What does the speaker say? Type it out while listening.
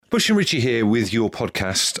Bush and Richie here with your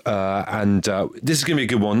podcast, and this is going to be a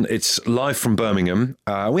good one. It's live from Birmingham.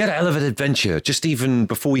 We had a hell of an adventure just even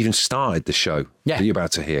before we even started the show that you're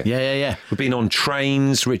about to hear. Yeah. We've been on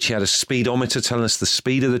trains. Richie had a speedometer telling us the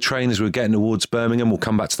speed of the train as we were getting towards Birmingham. We'll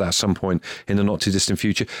come back to that at some point in the not too distant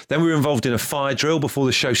future. Then we were involved in a fire drill before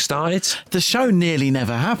the show started. The show nearly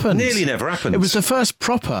never happened. It was the first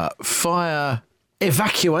proper fire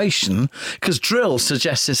evacuation, because drill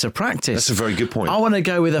suggests it's a practice. That's a very good point. I want to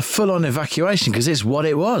go with a full-on evacuation because it's what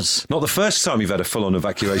it was. Not the first time you've had a full-on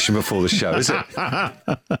evacuation before the show, is it?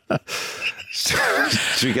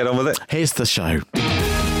 Should we get on with it? Here's the show.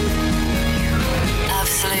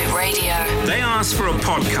 Absolute Radio. They asked for a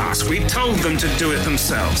podcast. We told them to do it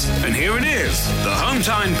themselves. And here it is, the Home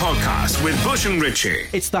Time Podcast with Bush and Richie.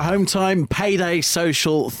 It's the Home Time Payday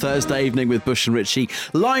Social Thursday evening with Bush and Richie.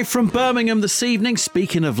 Live from Birmingham this evening.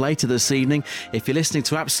 Speaking of later this evening, if you're listening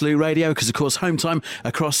to Absolute Radio, because of course Home Time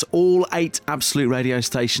across all 8 Absolute Radio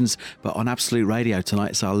stations, but on Absolute Radio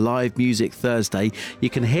tonight, it's our live music Thursday. You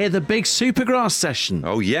can hear the big Supergrass session.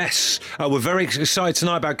 Oh, yes. We're very excited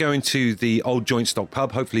tonight about going to the Old Joint Stock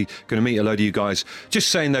pub. Hopefully going to meet a load of you guys. Just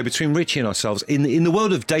saying, though, between Richie and ourselves, in the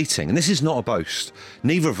world of dating, and this is not a boast,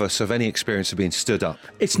 neither of us have any experience of being stood up.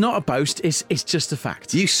 It's not a boast, it's just a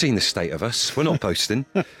fact. You've seen the state of us. We're not boasting.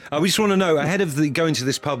 We just want to know, ahead of going to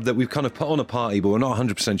this pub that we've kind of put on a party, but we're not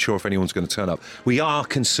 100% sure if anyone's going to turn up, we are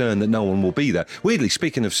concerned that no one will be there. Weirdly,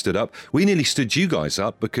 speaking of stood up, we nearly stood you guys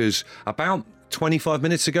up because about 25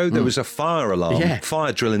 minutes ago, there was a fire alarm,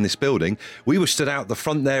 fire drill in this building. We were stood out the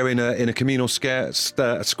front there in a communal square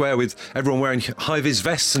with everyone wearing high-vis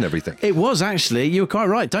vests and everything. It was actually, you were quite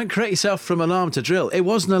right. Don't correct yourself from alarm to drill. It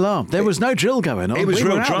was an alarm. There was no drill going on. It was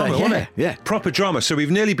real drama, wasn't it? Yeah. Proper drama. So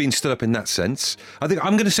we've nearly been stood up in that sense. I think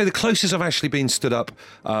I'm going to say the closest I've actually been stood up,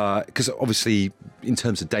 because obviously in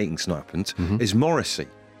terms of dating's not happened, is Morrissey.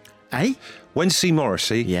 Eh? Went to see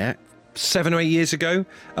Morrissey. Yeah. 7 or 8 years ago.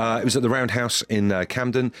 It was at the Roundhouse in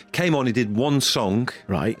Camden. Came on, he did one song.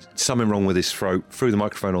 Right. Something wrong with his throat, threw the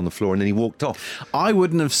microphone on the floor, and then he walked off. I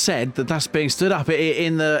wouldn't have said that that's being stood up.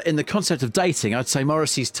 In the concept of dating, I'd say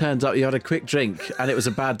Morrissey's turned up, you had a quick drink, and it was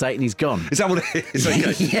a bad date and he's gone. Is that what it is?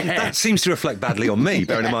 Okay. Yeah. That seems to reflect badly on me,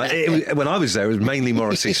 bearing in mind, when I was there, it was mainly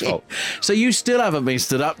Morrissey's fault. So you still haven't been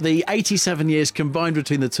stood up. The 87 years combined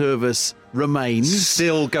between the two of us remains.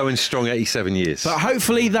 Still going strong 87 years. But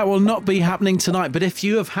hopefully that will not be happening tonight. But if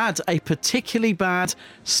you have had a particularly bad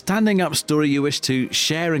standing up story you wish to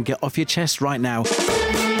share and get off your chest right now.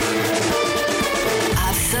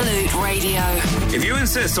 Absolute Radio. If you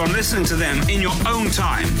insist on listening to them in your own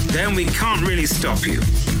time, then we can't really stop you.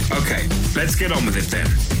 Okay, let's get on with it then.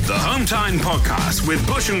 The Home Time Podcast with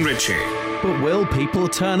Bush and Richie. But will people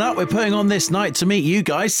turn up? We're putting on this night to meet you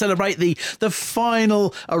guys, celebrate the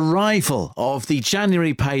final arrival of the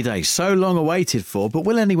January payday, so long awaited for. But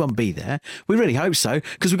will anyone be there? We really hope so,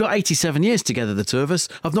 because we've got 87 years together, the two of us.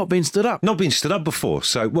 I've not been stood up. Not been stood up before,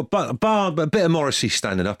 so but bar a bit of Morrissey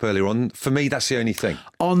standing up earlier on. For me, that's the only thing.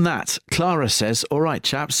 On that, Clara says, all right,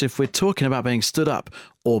 chaps, if we're talking about being stood up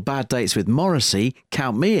or bad dates with Morrissey,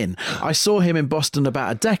 count me in. I saw him in Boston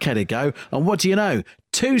about a decade ago, and what do you know?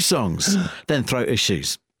 2 songs, then throat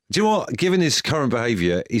issues. Do you know what? Given his current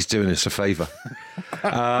behaviour, he's doing us a favour.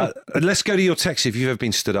 Let's go to your text if you've ever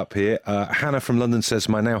been stood up here. Hannah from London says,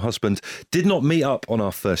 my now husband did not meet up on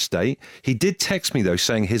our first date. He did text me, though,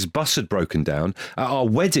 saying his bus had broken down. At our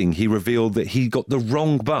wedding, he revealed that he got the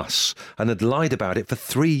wrong bus and had lied about it for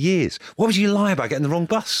 3 years. What would you lie about getting the wrong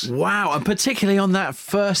bus? Wow, and particularly on that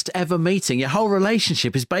first ever meeting, your whole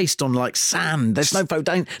relationship is based on, like, sand. There's no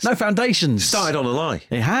foundations. Started on a lie.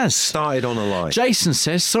 It has. Started on a lie. Jason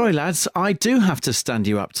says, sorry, lads, I do have to stand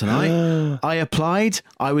you up tonight. I applied.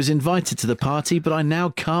 I was invited to the party, but I now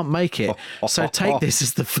can't make it. So take this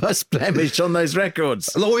as the first blemish on those records.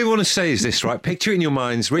 All we want to say is this, right? Picture it in your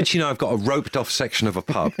minds. Richie and I have got a roped off section of a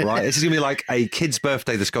pub, right? This is going to be like a kid's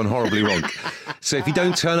birthday that's gone horribly wrong. So if you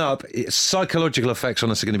don't turn up, psychological effects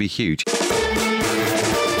on us are going to be huge.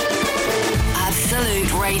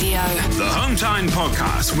 Absolute Radio. The Home Time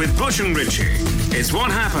Podcast with Bush and Richie. It's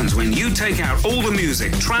what happens when you take out all the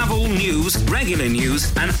music, travel, news, regular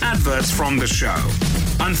news, and adverts from the show.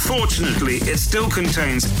 Unfortunately, it still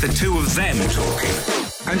contains the two of them talking.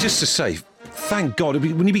 And just to say, thank God,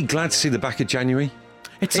 wouldn't you be glad to see the back of January?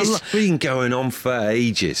 It's been going on for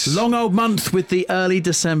ages. long old month with the early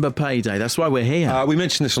December payday. That's why we're here. We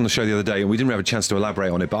mentioned this on the show the other day, and we didn't have a chance to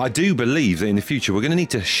elaborate on it, but I do believe that in the future we're going to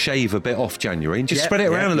need to shave a bit off January and just spread it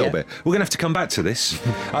around a little bit. We're going to have to come back to this.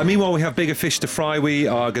 Meanwhile, we have bigger fish to fry. We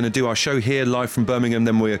are going to do our show here live from Birmingham.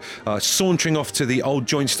 Then we're sauntering off to the Old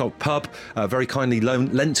Joint Stock pub, very kindly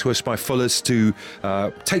lent to us by Fuller's to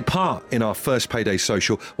take part in our first payday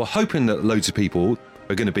social. We're hoping that loads of people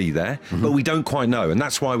are going to be there, but we don't quite know, and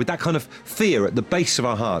that's why with that kind of fear at the base of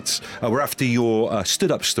our hearts, we're after your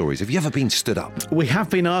stood up stories. Have you ever been stood up? We have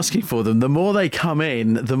been asking for them. The more they come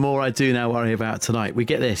in, the more I do now worry about tonight. We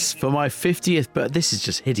get this. For my 50th birthday, this is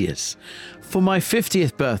just hideous. For my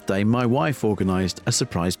 50th birthday, my wife organised a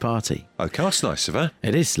surprise party. Okay, that's nice of her.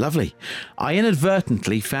 It is lovely. I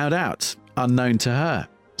inadvertently found out, unknown to her.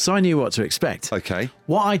 So I knew what to expect. Okay.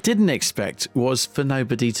 What I didn't expect was for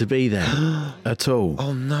nobody to be there at all.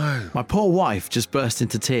 Oh, no. My poor wife just burst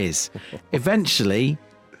into tears. Eventually,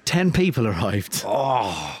 10 people arrived.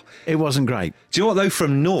 Oh. It wasn't great. Do you know what, though?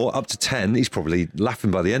 From 0 up to 10, he's probably laughing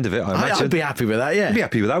by the end of it, I imagine. I'd be happy with that, yeah. You'd be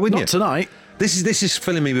happy with that, wouldn't you? Not tonight. This is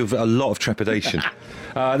filling me with a lot of trepidation.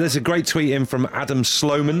 There's a great tweet in from Adam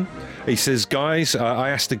Sloman. He says, guys,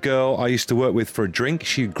 I asked a girl I used to work with for a drink.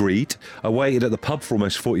 She agreed. I waited at the pub for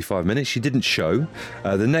almost 45 minutes. She didn't show.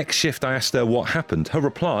 The next shift, I asked her what happened. Her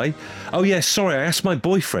reply, oh, yeah, sorry, I asked my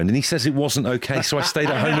boyfriend and he says it wasn't okay, so I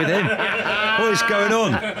stayed at home with him. What is going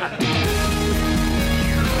on?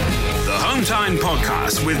 The Home Time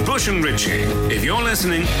Podcast with Bush and Ritchie. If you're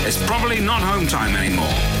listening, it's probably not Home Time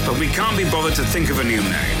anymore, but we can't be bothered to think of a new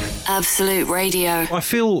name. Absolute Radio. I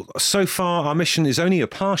feel so far our mission is only a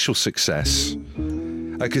partial success.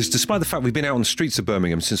 Because despite the fact we've been out on the streets of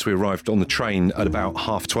Birmingham since we arrived on the train at about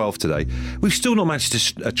 12:30 today, we've still not managed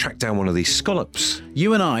to track down one of these scallops.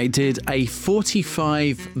 You and I did a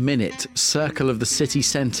 45-minute circle of the city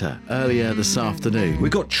centre earlier this afternoon. We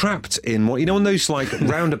got trapped in on those like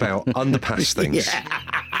roundabout underpass things.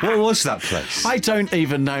 What was that place? I don't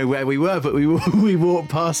even know where we were, but we walked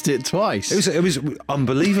past it twice. It was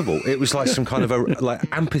unbelievable. It was like some kind of a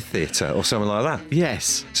amphitheatre or something like that.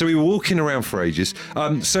 Yes. So we were walking around for ages.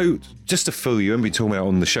 So just to fool you, and been talking about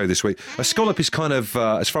on the show this week, a scallop is kind of,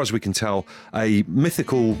 as far as we can tell, a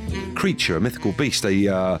mythical creature, a mythical beast,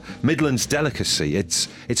 a Midlands delicacy.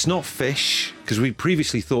 It's not fish, because we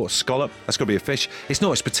previously thought scallop, that's got to be a fish. It's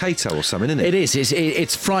not, it's potato or something, isn't it? It is.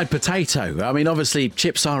 It's fried potato. I mean, obviously,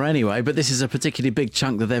 chips are anyway, but this is a particularly big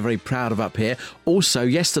chunk that they're very proud of up here. Also,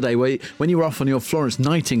 yesterday, when you were off on your Florence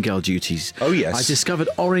Nightingale duties, oh yes, I discovered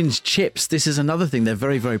orange chips. This is another thing they're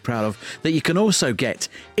very, very proud of, that you can also get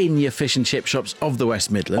in your fish and chip shops of the West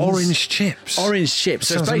Midlands. Orange chips? Orange chips.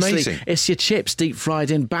 So sounds basically, amazing. It's your chips deep fried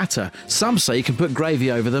in batter. Some say you can put gravy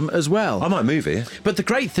over them as well. I might move here. But the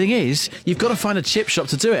great thing is, you've got to find a chip shop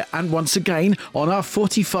to do it. And once again, on our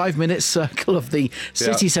 45-minute circle of the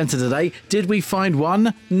city centre today, did we find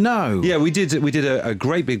one? No. Yeah, we did a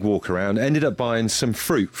great big walk around, ended up buying some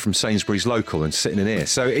fruit from Sainsbury's local and sitting in here.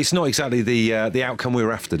 So it's not exactly the outcome we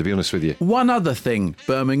were after, to be honest with you. One other thing,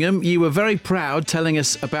 Birmingham, you were very proud telling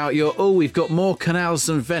us about your, we've got more canals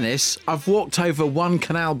than Venice. I've walked over one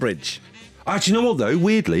canal bridge. Do you know what, though?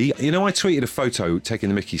 Weirdly, I tweeted a photo taking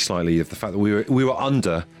the mickey slightly of the fact that we were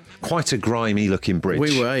under quite a grimy-looking bridge.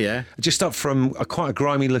 We were, yeah. Just up from quite a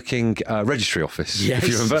grimy-looking registry office, yes, if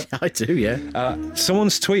you remember. I do, yeah.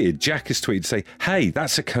 Someone's tweeted, Jack has tweeted, to say, hey,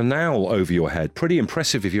 that's a canal over your head. Pretty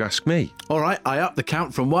impressive if you ask me. All right, I upped the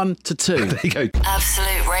count from 1 to 2. There you go.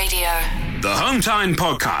 Absolute Radio. The Home Time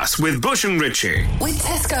Podcast with Bush and Ritchie. With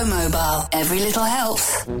Tesco Mobile, every little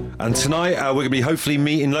helps. And tonight, we're going to be hopefully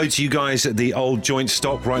meeting loads of you guys at the Old Joint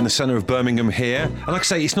Stock right in the centre of Birmingham here. And like I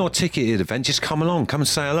say, it's not a ticketed event. Just come along, come and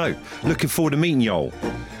say hello. Looking forward to meeting y'all.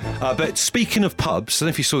 But speaking of pubs, I don't know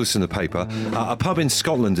if you saw this in the paper, a pub in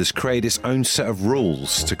Scotland has created its own set of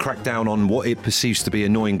rules to crack down on what it perceives to be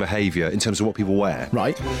annoying behaviour in terms of what people wear.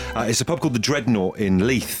 Right. It's a pub called the Dreadnought in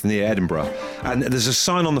Leith, near Edinburgh. And there's a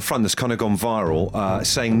sign on the front that's kind of gone viral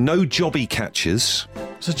saying, no jobby catchers.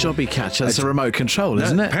 It's a jobby catcher. That's a remote control,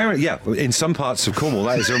 isn't it? Apparently, yeah. In some parts of Cornwall,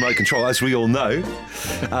 that is a remote control, as we all know.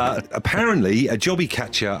 Apparently, a jobby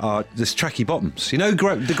catcher are this tracky bottoms. You know,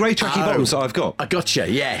 the grey tracky bottoms that I've got? I gotcha,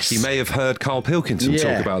 yes. You may have heard Carl Pilkington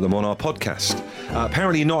talk about them on our podcast.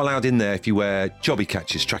 Apparently, you're not allowed in there if you wear jobby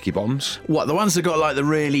catchers, tracky bottoms. What, the ones that got like the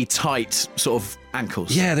really tight sort of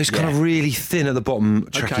ankles? Yeah, those kind of really thin at the bottom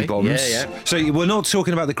tracky bottoms. Yeah, yeah. So we're not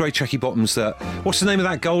talking about the grey tracky bottoms that... What's the name of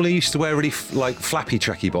that goalie who used to wear really flappy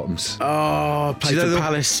tracky bottoms? Oh, played for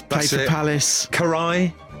Palace. Played for Palace.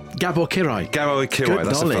 Karai? Gabor Kirai. Gabor Kirai,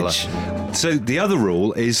 that's knowledge. the fella. So the other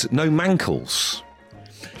rule is no mankles.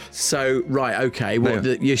 So, right, okay. No.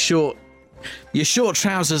 Your short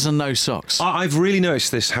trousers and no socks. I've really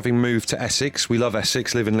noticed this having moved to Essex. We love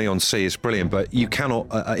Essex. Live in Leigh-on-Sea is brilliant, but you cannot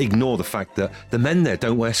ignore the fact that the men there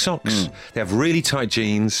don't wear socks. They have really tight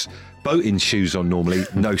jeans, boating shoes on normally,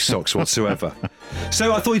 no socks whatsoever.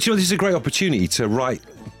 So I thought, this is a great opportunity to write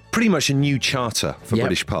pretty much a new charter for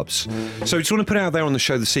British pubs. So I just want to put it out there on the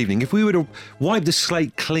show this evening. If we were to wipe the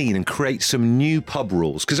slate clean and create some new pub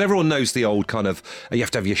rules, because everyone knows the old kind of, you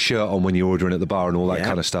have to have your shirt on when you're ordering at the bar and all that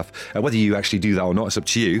kind of stuff. Whether you actually do that or not, it's up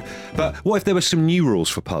to you. But what if there were some new rules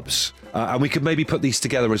for pubs? And we could maybe put these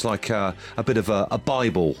together as like a bit of a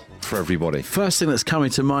Bible for everybody. First thing that's coming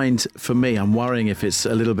to mind for me, I'm worrying if it's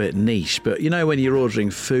a little bit niche, but you know when you're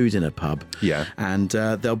ordering food in a pub, and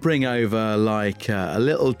they'll bring over like a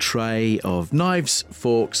little tray of knives,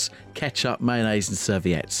 forks, ketchup, mayonnaise and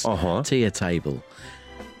serviettes to your table.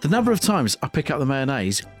 The number of times I pick up the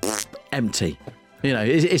mayonnaise, empty. You know,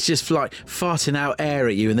 it's just like farting out air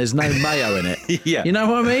at you and there's no mayo in it. You know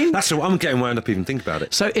what I mean? That's what I'm getting wound up even thinking about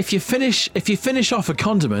it. So if you finish off a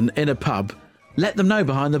condiment in a pub, let them know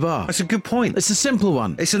behind the bar. That's a good point. It's a simple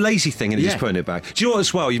one. It's a lazy thing and just putting it back. Do you know what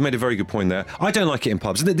as well? You've made a very good point there. I don't like it in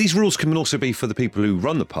pubs. These rules can also be for the people who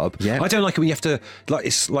run the pub. I don't like it when you have to, like,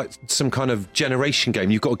 it's like some kind of generation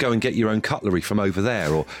game. You've got to go and get your own cutlery from over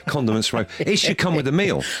there or condiments from over. It should come with a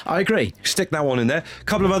meal. I agree. Stick that one in there. A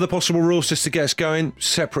couple of other possible rules just to get us going.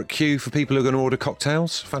 Separate queue for people who are going to order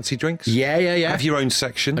cocktails, fancy drinks. Yeah. Have your own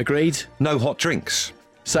section. Agreed. No hot drinks.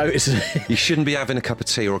 So it's you shouldn't be having a cup of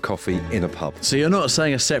tea or a coffee in a pub. So you're not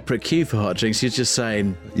saying a separate queue for hot drinks, you're just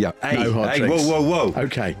saying no hot drinks. Whoa.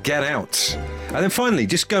 Okay. Get out. And then finally,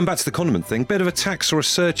 just going back to the condiment thing, bit of a tax or a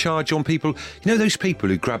surcharge on people. You know those people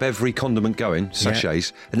who grab every condiment,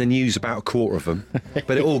 sachets, and then use about a quarter of them,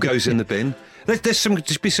 but it all goes in the bin? There's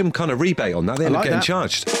just be some kind of rebate on that. They end up getting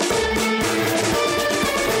charged.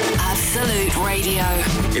 Absolute Radio.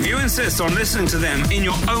 If you insist on listening to them in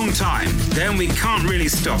your own time, then we can't really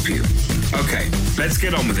stop you. Okay, let's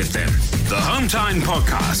get on with it then. The Home Time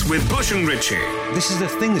Podcast with Bush and Richie. This is the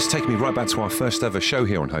thing that's taken me right back to our first ever show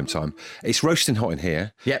here on Home Time. It's roasting hot in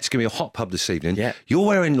here. It's going to be a hot pub this evening. You're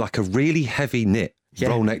wearing like a really heavy knit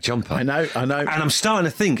roll neck jumper. I know. And I'm starting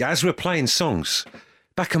to think, as we're playing songs,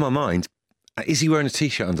 back in my mind, is he wearing a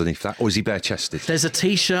T-shirt underneath that, or is he bare-chested? There's a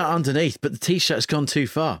T-shirt underneath, but the T-shirt's gone too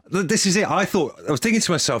far. This is it. I was thinking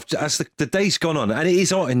to myself, as the day's gone on, and it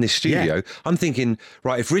is hot in this studio, I'm thinking,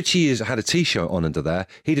 right, if Richie had a T-shirt on under there,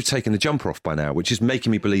 he'd have taken the jumper off by now, which is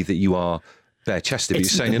making me believe that you are bare-chested, but you're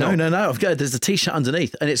saying you're not. No. There's a T-shirt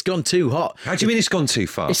underneath, and it's gone too hot. How do you mean it's gone too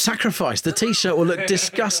far? It's sacrificed. The T-shirt will look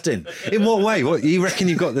disgusting. In what way? What you reckon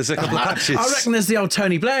you've got? There's a couple of patches. I reckon there's the old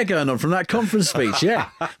Tony Blair going on from that conference speech.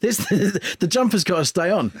 The jumper's got to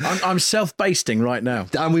stay on. I'm self-basting right now.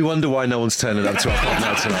 And we wonder why no one's turning up to our pub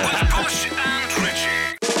now tonight. Bush and Richie.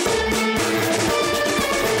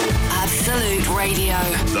 Absolute Radio.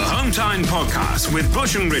 The Home Time Podcast with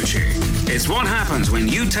Bush and Richie. It's what happens when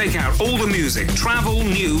you take out all the music, travel,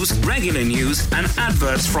 news, regular news, and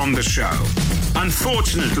adverts from the show.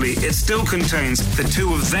 Unfortunately, it still contains the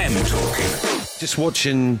two of them talking. Just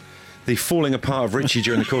watching the falling apart of Richie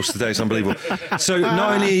during the course of the day is unbelievable. So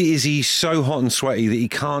not only is he so hot and sweaty that he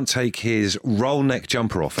can't take his roll neck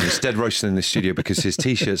jumper off and he's dead roasting in the studio because his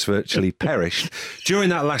T-shirt's virtually perished. During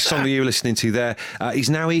that last song that you were listening to there, he's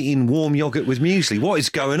now eating warm yoghurt with muesli. What is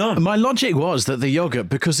going on? My logic was that the yoghurt,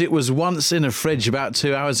 because it was once in a fridge about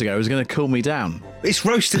 2 hours ago, was going to cool me down. It's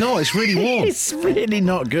roasting hot. It's really warm. It's really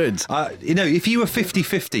not good. If you were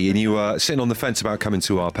 50-50 and you were sitting on the fence about coming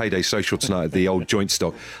to our payday social tonight at the old joint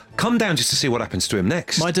stock, come down just to see what happens to him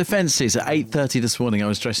next. My defence is at 8:30 this morning I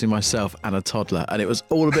was dressing myself and a toddler and it was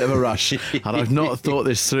all a bit of a rush and I've not thought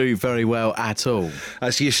this through very well at all.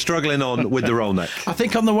 So you're struggling on with the roll neck. I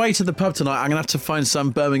think on the way to the pub tonight I'm going to have to find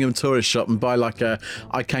some Birmingham tourist shop and buy like a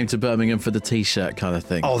I came to Birmingham for the T-shirt kind of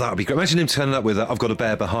thing. Oh, that would be great. Imagine him turning up with a I've got a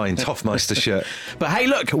bear behind Hoffmeister shirt. But hey,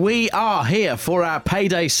 look, we are here for our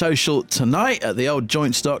payday social tonight at the old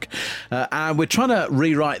joint stock and we're trying to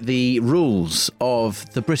rewrite the rules of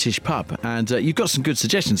the British pub. And you've got some good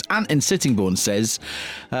suggestions. Ant in Sittingbourne says,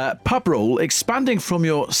 pub rule, expanding from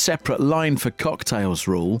your separate line for cocktails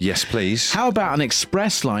rule. Yes, please. How about an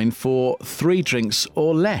express line for 3 drinks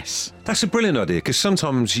or less? That's a brilliant idea, because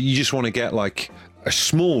sometimes you just want to get like a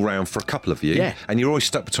small round for a couple of you, and you're always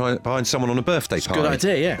stuck behind someone on a birthday party. Good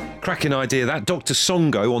idea, yeah. Cracking idea that. Dr.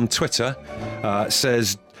 Songo on Twitter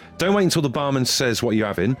says, don't wait until the barman says what you're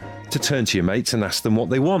having to turn to your mates and ask them what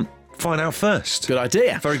they want. find out first. Good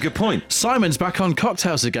idea. Very good point. Simon's back on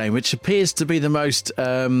cocktails again, which appears to be the most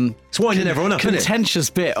It's winding everyone up, isn't it? contentious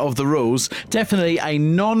bit of the rules. Definitely a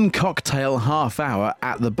non-cocktail half hour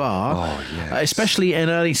at the bar. Oh, yes. Especially in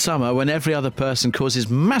early summer when every other person causes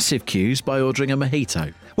massive queues by ordering a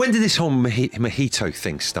mojito. When did this whole mojito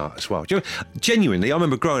thing start as well? Genuinely, I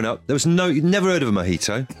remember growing up, there was never heard of a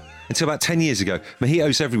mojito until about 10 years ago.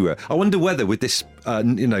 Mojitos everywhere. I wonder whether with this,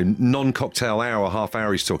 non-cocktail hour, half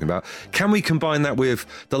hour he's talking about, can we combine that with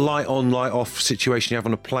the light on, light off situation you have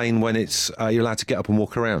on a plane when it's you're allowed to get up and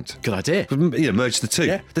walk around? Good idea. Merge the two.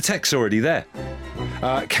 Yeah. The tech's already there.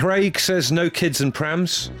 Craig says no kids and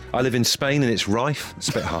prams. I live in Spain and it's rife. It's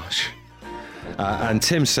a bit harsh. And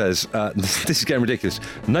Tim says, this is getting ridiculous,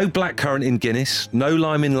 no blackcurrant in Guinness, no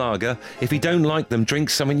lime in lager. If you don't like them, drink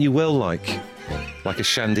something you will like a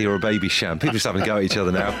shandy or a baby sham. People just having a go at each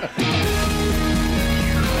other now.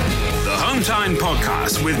 The Home Time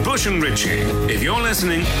Podcast with Bush and Richie. If you're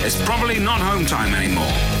listening, it's probably not Home Time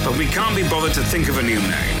anymore, but we can't be bothered to think of a new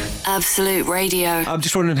name. Absolute Radio. I'm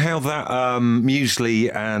just wondering how that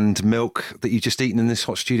muesli and milk that you've just eaten in this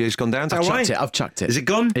hot studio has gone down. I've chucked it. Is it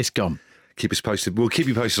gone? It's gone. Keep us posted. We'll keep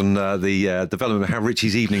you posted on the development of how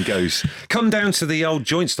Richie's evening goes. Come down to the old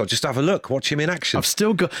joint store. Just have a look. Watch him in action. I've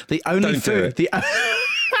still got the only Don't do food. it.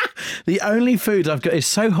 The only food I've got is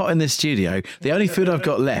so hot in this studio. The only food I've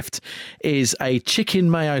got left is a chicken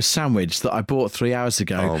mayo sandwich that I bought 3 hours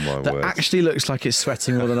ago. Oh, my that word. actually looks like it's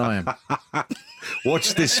sweating more than I am.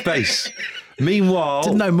 Watch this space. Meanwhile,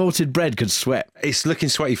 Didn't know malted bread could sweat. it's looking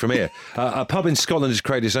sweaty from here. A pub in Scotland has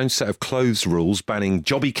created its own set of clothes rules banning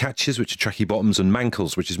jobby catches, which are tracky bottoms, and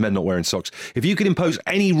mankles, which is men not wearing socks. If you could impose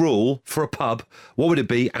any rule for a pub, what would it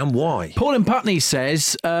be and why? Paul in Putney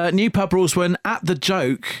says new pub rules when at the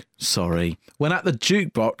jukebox.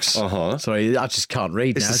 Uh-huh. Sorry, I just can't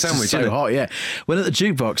read It's now. the sandwich, just so isn't it? hot, yeah. When at the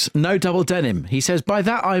jukebox, no double denim. He says, by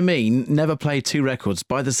that I mean never play two records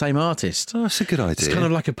by the same artist. Oh, that's a good idea. It's kind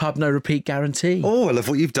of like a pub no repeat guarantee. Oh, I love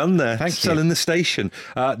what you've done there. Thank you. Selling the station.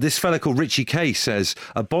 This fella called Richie K says,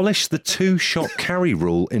 abolish the two-shot carry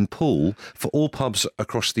rule in pool for all pubs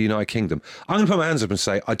across the United Kingdom. I'm going to put my hands up and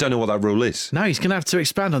say, I don't know what that rule is. No, he's going to have to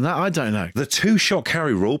expand on that. I don't know. The two-shot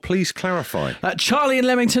carry rule, please clarify. Charlie in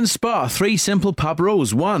Leamington Spa, 3 simple pub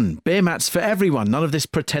rules. 1, beer mats for everyone. None of this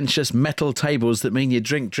pretentious metal tables that mean your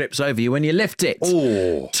drink drips over you when you lift it.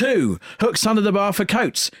 Oh. 2, hooks under the bar for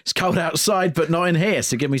coats. It's cold outside, but not in here,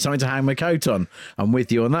 so give me something to hang my coat on. I'm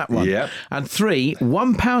with you on that one. Yep. And 3,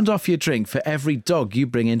 £1 off your drink for every dog you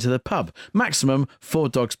bring into the pub. Maximum 4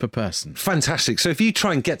 dogs per person. Fantastic. So if you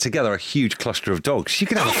try and get together a huge cluster of dogs, you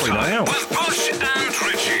can have a free night out. With Bush and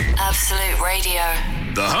Richie. Absolute Radio.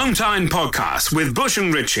 The Home Time Podcast with Bush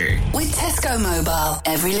and Richie. With Tesco Mobile,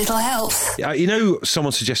 every little helps.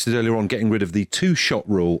 Someone suggested earlier on getting rid of the two-shot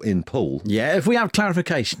rule in pool. Yeah, if we have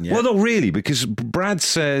clarification, yeah. Well, not really, because Brad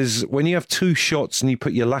says when you have 2 shots and you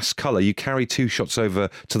put your last colour, you carry 2 shots over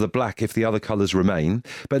to the black if the other colours remain.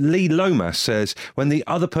 But Lee Lomas says when the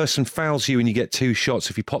other person fouls you and you get 2 shots,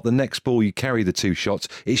 if you pop the next ball, you carry the 2 shots.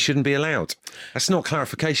 It shouldn't be allowed. That's not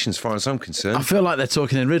clarification as far as I'm concerned. I feel like they're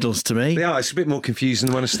talking in riddles to me. Yeah, it's a bit more confusing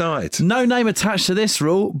than when I started. No name attached to this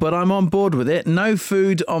rule, but I'm on board with it. No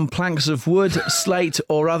food on planks of wood, slate,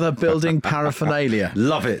 or other building paraphernalia.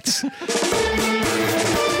 Love it.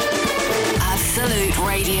 Absolute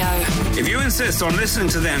Radio. If you insist on listening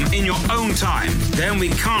to them in your own time, then we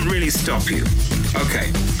can't really stop you.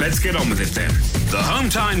 Okay, let's get on with it then. The Home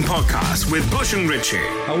Time Podcast with Bush and Richie.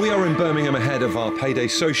 We are in Birmingham ahead of our payday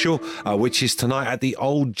social, which is tonight at the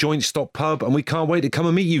old Joint Stop pub, and we can't wait to come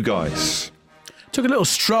and meet you guys. Took a little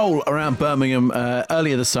stroll around Birmingham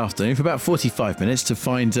earlier this afternoon for about 45 minutes to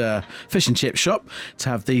find a fish and chip shop to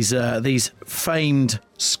have these famed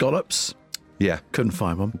scallops. Yeah, Couldn't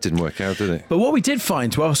find one. didn't work out, did it? But what we did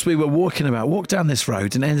find whilst we were walked down this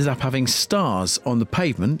road and ended up having stars on the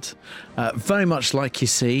pavement, very much like you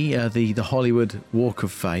see the Hollywood Walk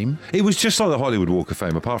of Fame. It was just like the Hollywood Walk of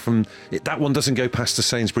Fame, apart from that one doesn't go past the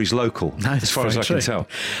Sainsbury's local, No, as far as I can tell.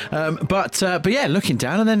 But yeah, looking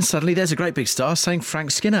down, and then suddenly there's a great big star saying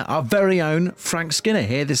Frank Skinner, our very own Frank Skinner,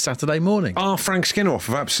 here this Saturday morning. Ah, Frank Skinner off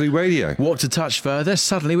of Absolute Radio. Walked a touch further,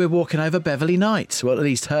 suddenly we're walking over Beverly Knight. Well, at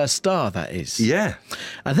least her star, that is. Yeah.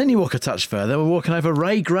 And then you walk a touch further, we're walking over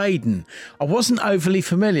Ray Graydon. I wasn't overly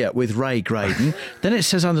familiar with Ray Graydon. Then it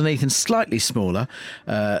says underneath in slightly smaller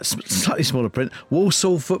print,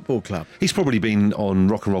 Walsall Football Club. He's probably been on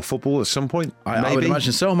Rock and Roll Football at some point. I would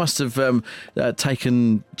imagine so. I must have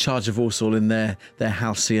taken charge of Walsall in their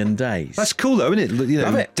halcyon days. That's cool though, isn't it? You know,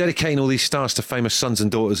 Love it. dedicating all these stars to famous sons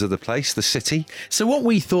and daughters of the place, the city. So what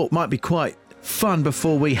we thought might be quite fun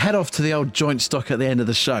before we head off to the old joint stock at the end of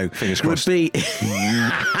the show Fingers crossed. would be,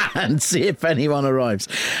 and see if anyone arrives,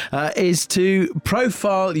 is to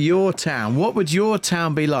profile your town. What would your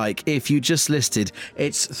town be like if you just listed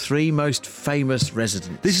its 3 most famous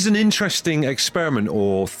residents? This is an interesting experiment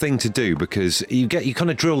or thing to do because you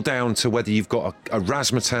kind of drill down to whether you've got a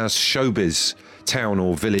razzmatazz showbiz town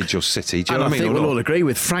or village or city. Do you know what I mean? I think Or we'll not? all agree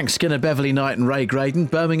with Frank Skinner, Beverly Knight and Ray Graydon.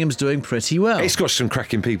 Birmingham's doing pretty well. It's got some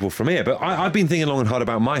cracking people from here, but I've been thinking long and hard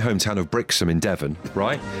about my hometown of Brixham in Devon,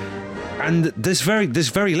 right? And there's very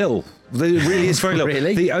little. There really is very little.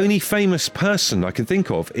 Really? The only famous person I can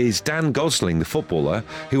think of is Dan Gosling, the footballer,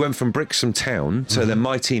 who went from Brixham Town to then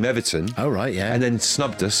my team Everton. Oh, right, yeah. And then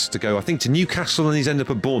snubbed us to go, I think, to Newcastle, and he's ended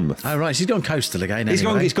up at Bournemouth. Oh, right, so he's gone coastal again. He's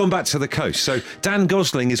anyway. gone back to the coast. So Dan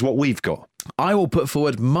Gosling is what we've got. I will put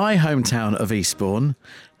forward my hometown of Eastbourne,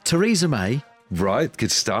 Theresa May, Right,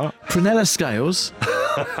 good start. Prunella Scales,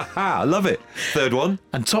 I love it. Third one.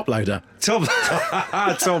 and Top Loader. Top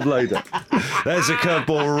loader. There's a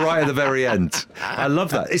curveball right at the very end. I love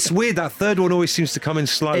that. It's weird, that third one always seems to come in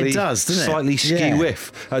slightly, It does, doesn't it? slightly skew Yeah.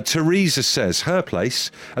 whiff. Teresa says her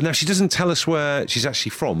place, and now she doesn't tell us where she's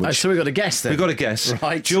actually from. Oh, Which so we've got to guess then. we've got to guess.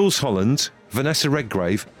 Right. Jules Holland, Vanessa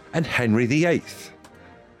Redgrave, and Henry VIII.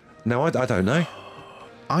 Now, I don't know.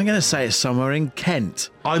 I'm going to say it's somewhere in Kent.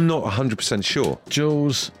 I'm not 100% sure.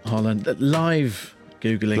 Jules Holland. Live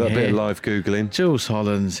Googling A little here. bit of live Googling. Jules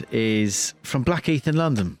Holland is from Blackheath in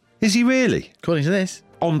London, Is he really? according to this,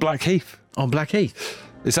 On Blackheath? on Blackheath.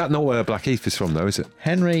 Is that not where Blackheath is from, though, is it?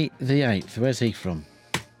 Henry VIII, where's he from?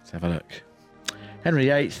 Let's have a look. Henry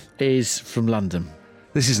VIII is from London.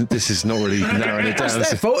 This is not really narrowing it down. That's is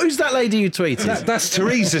their it? fault. Who's that lady you tweeted? That's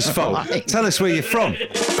Teresa's fault. Tell us where you're from.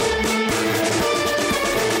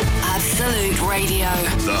 Absolute Radio.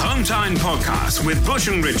 The Hometime Podcast with Bush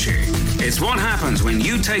and Richie. It's what happens when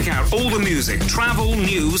you take out all the music, travel,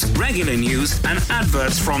 news, regular news, and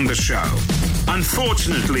adverts from the show.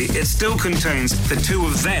 Unfortunately, it still contains the 2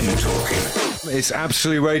 of them talking. It's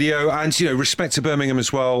Absolute Radio, and respect to Birmingham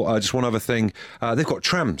as well. Just one other thing, they've got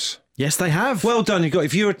trams. Yes, they have. Well done.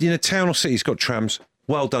 If you're in a town or city, it's got trams.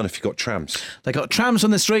 Well done if you've got trams. They got trams on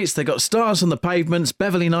the streets, they got stars on the pavements.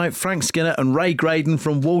 Beverly Knight, Frank Skinner and Ray Graydon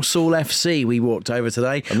from Walsall FC we walked over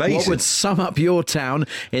today. Amazing. What would sum up your town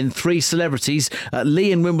in 3 celebrities?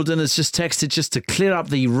 Lee in Wimbledon has just texted just to clear up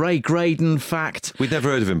the Ray Graydon fact. We'd never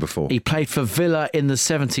heard of him before. He played for Villa in the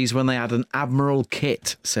 70s when they had an Admiral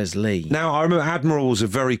kit, says Lee. Now, I remember Admiral was a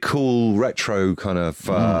very cool, retro kind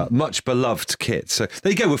of, much beloved kit. So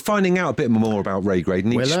there you go. We're finding out a bit more about Ray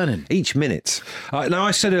Graydon We're learning. each minute. Now,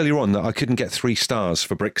 I said earlier on that I couldn't get 3 stars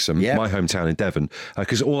for Brixham, Yep. my hometown in Devon,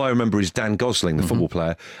 because all I remember is Dan Gosling, the football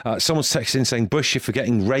player. Someone's texted in saying, Bush, you're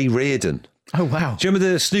forgetting Ray Reardon. Oh, wow. Do you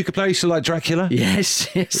remember the snooker player used to like Dracula? Yes,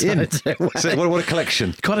 I do. So what a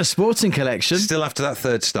collection. Quite a sporting collection. Still after that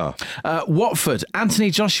 3rd star. Watford, Anthony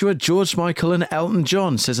Joshua, George Michael and Elton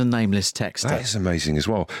John, says a nameless texter. That is amazing as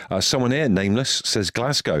well. Someone here, nameless, says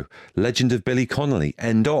Glasgow. Legend of Billy Connolly.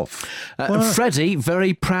 End of. Freddie,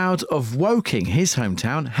 very proud of Woking, his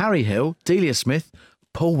hometown. Harry Hill, Delia Smith,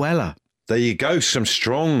 Paul Weller. There you go. Some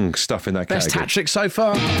strong stuff in that Best category. hat trick so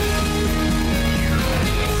far.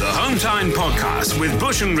 The Hometime Podcast with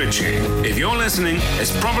Bush and Richie. If you're listening,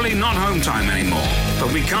 it's probably not Hometime anymore,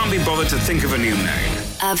 but we can't be bothered to think of a new name.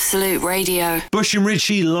 Absolute Radio. Bush and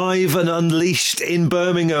Richie live and unleashed in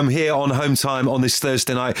Birmingham here on Home Time on this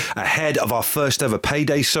Thursday night ahead of our first ever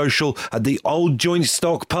payday social at the Old Joint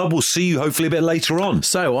Stock pub. We'll see you hopefully a bit later on.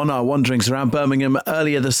 So, on our wanderings around Birmingham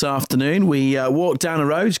earlier this afternoon, we walked down a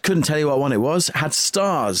road, couldn't tell you what one it was, had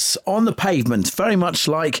stars on the pavement, very much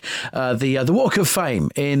like the Walk of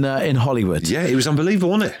Fame in Hollywood. Yeah, it was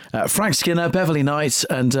unbelievable, wasn't it? Frank Skinner, Beverly Knight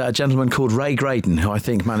and a gentleman called Ray Graydon, who I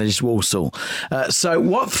think managed Walsall.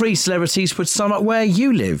 So what 3 celebrities would sum up where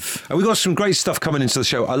you live? And we've got some great stuff coming into the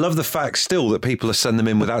show. I love the fact still that people are sending them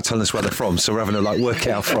in without telling us where they're from, so we're having to work it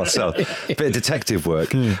out for ourselves. A bit of detective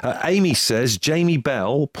work. Amy says Jamie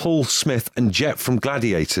Bell, Paul Smith and Jet from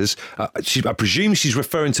Gladiators. I presume she's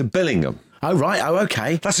referring to Billingham. Oh, right. Oh,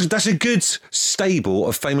 OK. That's a good stable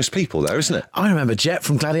of famous people there, isn't it? I remember Jet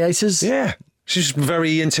from Gladiators. Yeah. She's a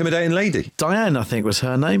very intimidating lady. Diane, I think, was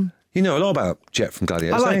her name. You know a lot about Jet from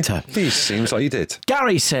Gladiators. I liked don't you? her. He seems like you did.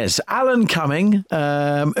 Gary says Alan Cumming,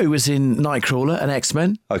 who was in Nightcrawler and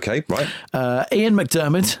X-Men. Okay, right. Ian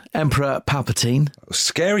McDermott, Emperor Palpatine.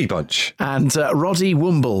 Scary bunch. And Roddy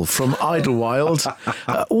Womble from Idlewild,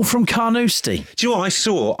 all from Carnoustie. Do you know what? I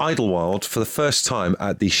saw Idlewild for the first time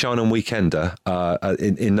at the Shine On Weekender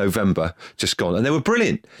in November, just gone, and they were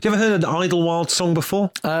brilliant. Have you ever heard an Idlewild song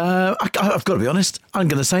before? I've got to be honest, I'm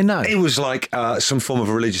going to say no. It was like some form of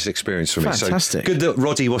a religious experience for me. Fantastic. So good that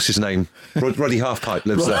Roddy, what's his name? Roddy Halfpipe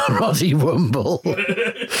lives there. Roddy Womble.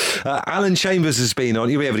 Alan Chambers has been on.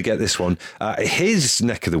 You'll be able to get this one. His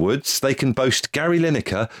neck of the woods, they can boast Gary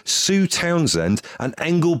Lineker, Sue Townsend and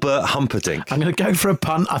Engelbert Humperdinck. I'm going to go for a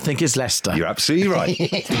punt. I think it's Leicester. You're absolutely right.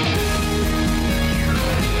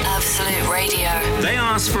 Absolute Radio. They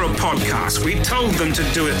asked for a podcast. We told them to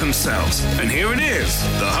do it themselves. And here it is,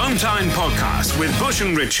 the Home Time Podcast with Bush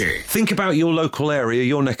and Richie. Think about your local area,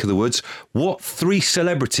 your neck of the woods. What 3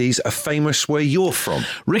 celebrities are famous where you're from?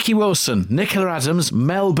 Ricky Wilson, Nicola Adams,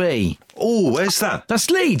 Mel B. Oh, where's that?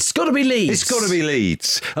 That's Leeds. It's got to be Leeds. It's got to be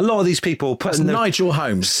Leeds. A lot of these people putting their Nigel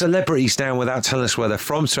Holmes. celebrities down without telling us where they're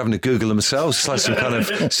from, so having to Google themselves. It's like some kind of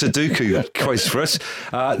Sudoku quiz for us.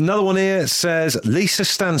 Another one here says Lisa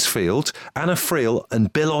Stansfield, Anna Friel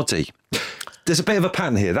and Bill Oddie. There's a bit of a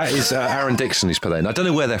pattern here. That is Aaron Dixon who's put that in. I don't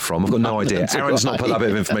know where they're from. I've got no idea. Aaron's not put that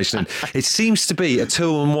bit of information in. It seems to be a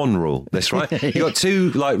 2-on-1 rule, this, right? You've got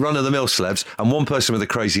 2 like run-of-the-mill celebs and one person with a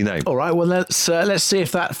crazy name. All right, well, let's see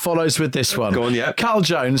if that follows with this one. Go on, yeah. Carl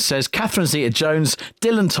Jones says Catherine Zeta-Jones,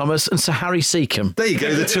 Dylan Thomas and Sir Harry Seacombe. There you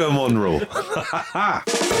go, the 2-on-1 rule.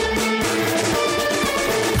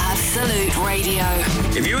 Absolute Radio.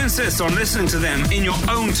 If you insist on listening to them in your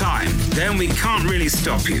own time, then we can't really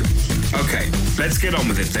stop you. Okay, let's get on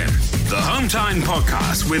with it then. The Home Time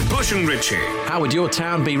Podcast with Bush and Richie. How would your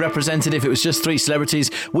town be represented if it was just 3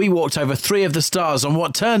 celebrities? We walked over 3 of the stars on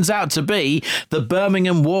what turns out to be the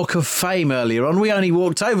Birmingham Walk of Fame earlier on. We only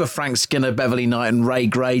walked over Frank Skinner, Beverly Knight and Ray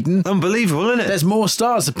Graydon. Unbelievable, isn't it? There's more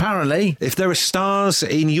stars, apparently. If there are stars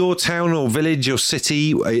in your town or village or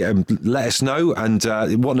city, let us know. And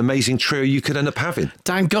what an amazing trio you could end up having.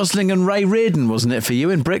 Dan Gosling and Ray Reardon, wasn't it, for you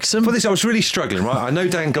in Brixham? For this, I was really struggling, right? I know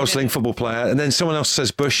Dan Gosling, football player, and then someone else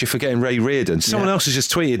says Bush, you're forgetting Ray Reardon. Someone else has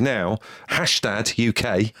just tweeted now,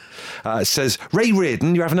 #UK, says, Ray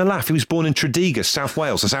Reardon, you're having a laugh. He was born in Tredegar, South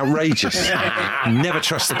Wales. That's outrageous. Never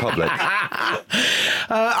trust the public.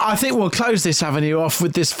 I think we'll close this avenue off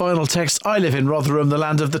with this final text. I live in Rotherham, the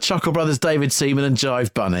land of the Chuckle Brothers, David Seaman and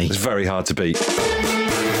Jive Bunny. It's very hard to beat.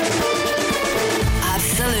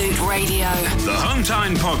 Absolute Radio. The Home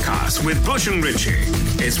Time Podcast with Bush and Richie.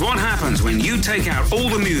 It's what happens when you take out all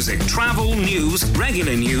the music, travel, news,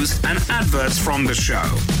 regular news, and adverts from the show.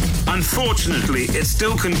 Unfortunately, it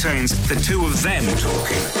still contains the 2 of them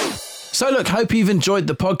talking. So look, hope you've enjoyed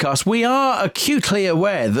the podcast. We are acutely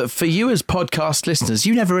aware that for you as podcast listeners,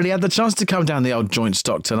 you never really had the chance to come down the old joint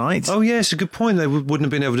stock tonight. Oh, yeah, it's a good point. They wouldn't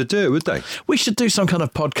have been able to do it, would they? We should do some kind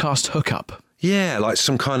of podcast hookup. Yeah, like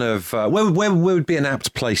some kind of... where would be an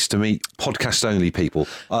apt place to meet podcast-only people?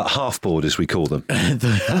 Half-board, as we call them.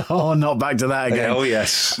 Oh, not back to that again. Oh,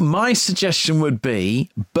 yes. My suggestion would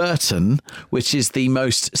be Burton, which is the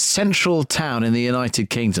most central town in the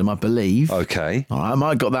United Kingdom, I believe. Okay. All right, I might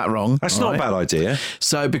have got that wrong. That's not a bad idea.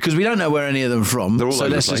 So, because we don't know where any of them are from, They're all so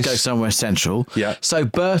over let's the just place. go somewhere central. Yeah. So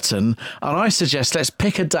Burton, and I suggest let's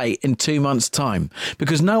pick a date in 2 months' time,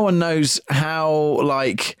 because no one knows how,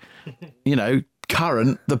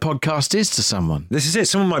 current the podcast is to someone. This is it.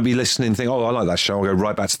 Someone might be listening and think, oh, I like that show. I'll go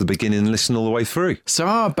right back to the beginning and listen all the way through. So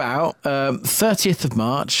how about 30th of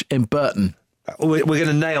March in Burton? We're going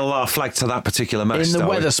to nail our flag to that particular match, In the are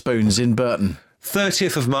we? Wetherspoons in Burton.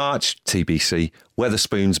 30th of March, TBC,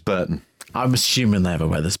 Wetherspoons, Burton. I'm assuming they have a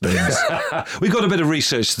Wetherspoons. We've got a bit of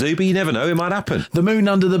research to do, but you never know. It might happen. The Moon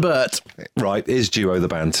Under the Burt. Right, here's Duo the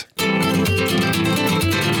band.